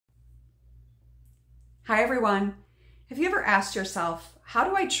Hi everyone. Have you ever asked yourself, how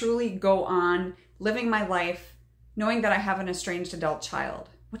do I truly go on living my life knowing that I have an estranged adult child?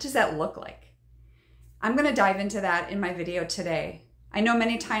 What does that look like? I'm going to dive into that in my video today. I know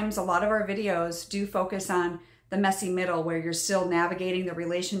many times a lot of our videos do focus on the messy middle where you're still navigating the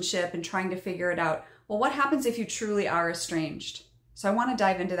relationship and trying to figure it out. Well, what happens if you truly are estranged? So I want to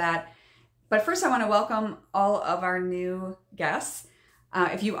dive into that. But first I want to welcome all of our new guests.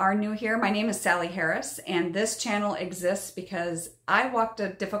 If you are new here, my name is Sally Harris, and this channel exists because I walked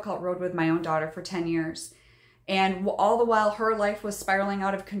a difficult road with my own daughter for 10 years. And all the while her life was spiraling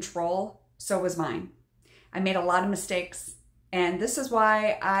out of control, so was mine. I made a lot of mistakes, and this is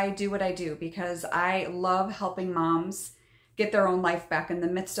why I do what I do, because I love helping moms get their own life back in the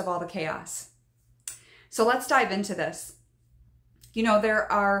midst of all the chaos. So let's dive into this. You know,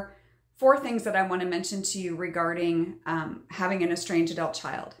 there are 4 things that I want to mention to you regarding having an estranged adult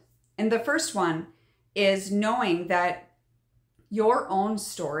child. And the first one is knowing that your own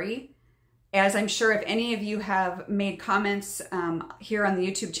story, as I'm sure if any of you have made comments here on the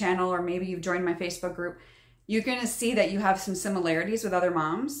YouTube channel, or maybe you've joined my Facebook group, you're going to see that you have some similarities with other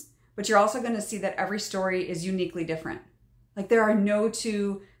moms, but you're also going to see that every story is uniquely different. Like there are no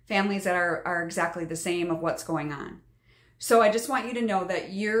 2 families that are exactly the same of what's going on. So I just want you to know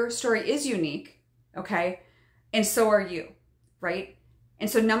that your story is unique, okay? And so are you, right? And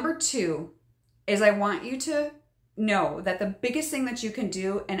so number 2 is I want you to know that the biggest thing that you can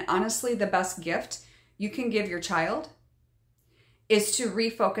do, and honestly the best gift you can give your child, is to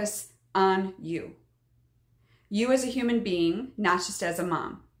refocus on you. You as a human being, not just as a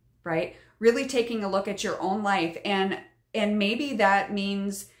mom, right? Really taking a look at your own life, and maybe that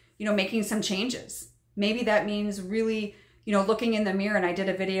means, you know, making some changes. Maybe that means really, you know, looking in the mirror, and I did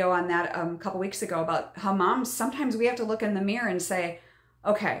a video on that a couple weeks ago about how moms, sometimes we have to look in the mirror and say,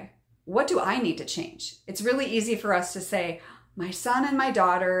 okay, what do I need to change? It's really easy for us to say, my son and my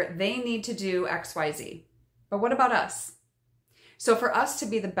daughter, they need to do X, Y, Z. But what about us? So for us to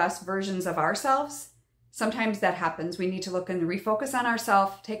be the best versions of ourselves, sometimes that happens. We need to look and refocus on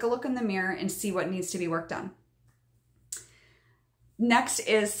ourselves, take a look in the mirror and see what needs to be worked on. Next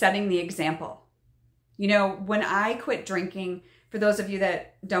is setting the example. You know, when I quit drinking, for those of you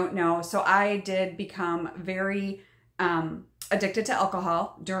that don't know, so I did become very addicted to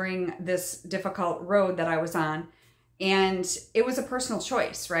alcohol during this difficult road that I was on. And it was a personal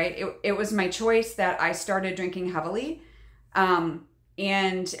choice, right? It was my choice that I started drinking heavily.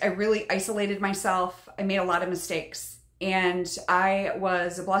 And I really isolated myself. I made a lot of mistakes. And I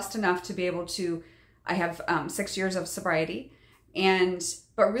was blessed enough to be able to, I have 6 years of sobriety.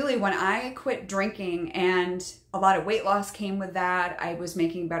 But really when I quit drinking, and a lot of weight loss came with that, I was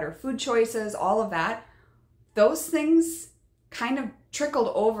making better food choices, all of that, those things kind of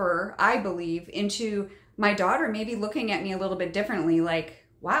trickled over, I believe, into my daughter maybe looking at me a little bit differently, like,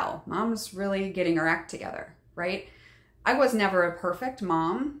 wow, mom's really getting her act together, right? I was never a perfect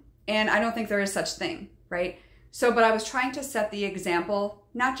mom, and I don't think there is such thing, right? So, but I was trying to set the example,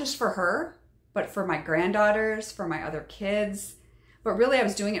 not just for her, but for my granddaughters, for my other kids. But really I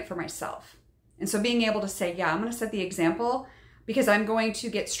was doing it for myself. And so being able to say, yeah, I'm going to set the example because I'm going to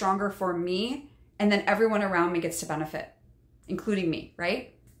get stronger for me, and then everyone around me gets to benefit, including me,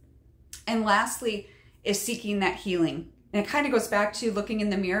 right? And lastly is seeking that healing. And it kind of goes back to looking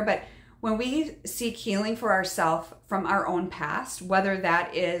in the mirror, but when we seek healing for ourselves from our own past, whether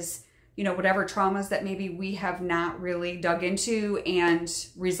that is, you know, whatever traumas that maybe we have not really dug into and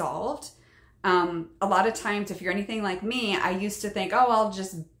resolved, a lot of times, if you're anything like me, I used to think, oh, I'll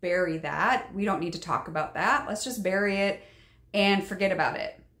just bury that. We don't need to talk about that. Let's just bury it and forget about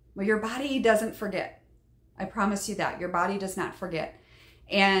it. Well, your body doesn't forget. I promise you that. Your body does not forget.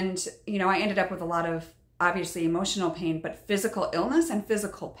 And, you know, I ended up with a lot of, obviously, emotional pain, but physical illness and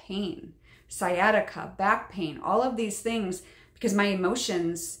physical pain, sciatica, back pain, all of these things, because my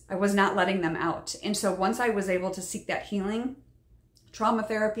emotions, I was not letting them out. And so once I was able to seek that healing, trauma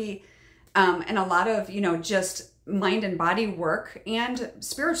therapy, and a lot of, you know, just mind and body work, and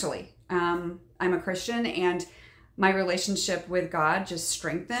spiritually. I'm a Christian, and my relationship with God just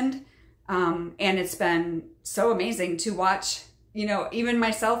strengthened. And it's been so amazing to watch, you know, even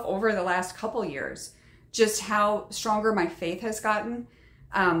myself over the last couple years, just how stronger my faith has gotten.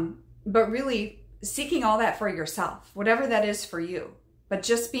 But really seeking all that for yourself, whatever that is for you, but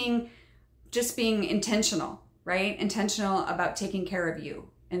just being intentional, right? Intentional about taking care of you.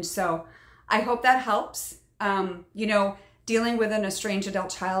 And so I hope that helps. You know, dealing with an estranged adult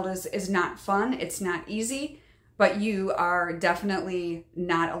child is not fun. It's not easy, but you are definitely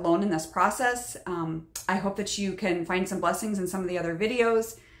not alone in this process. I hope that you can find some blessings in some of the other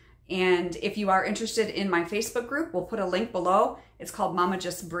videos And if you are interested in my Facebook group, we'll put a link below. It's called Mama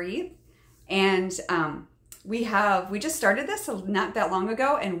Just Breathe. And we just started this not that long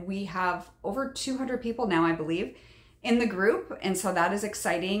ago, and we have over 200 people now, I believe, in the group. And so that is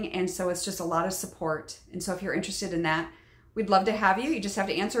exciting. And so it's just a lot of support. And so if you're interested in that, we'd love to have you. You just have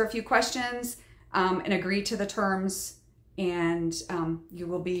to answer a few questions and agree to the terms, and you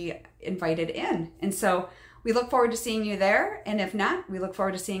will be invited in. And so we look forward to seeing you there. And if not, we look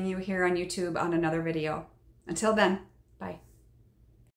forward to seeing you here on YouTube on another video. Until then.